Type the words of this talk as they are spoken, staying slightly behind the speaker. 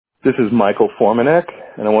This is Michael Formanek,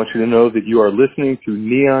 and I want you to know that you are listening to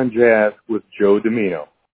Neon Jazz with Joe Domino.